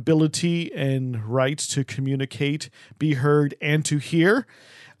our ability and rights to communicate, be heard, and to hear.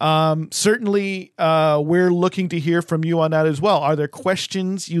 Certainly, we're looking to hear from you on that as well. Are there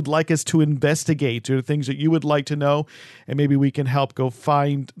questions you'd like us to investigate, or things that you would like to know, and maybe we can help go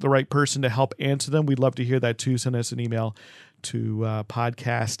find the right person to help answer them? We'd love to hear that too. Send us an email to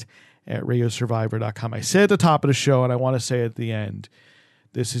podcast@radiosurvivor.com. I said at the top of the show, and I want to say at the end,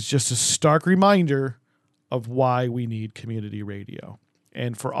 this is just a stark reminder of why we need community radio.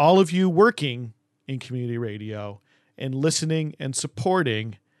 And for all of you working in community radio and listening and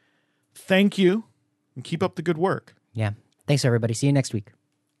supporting, thank you, and keep up the good work. Yeah. Thanks, everybody. See you next week.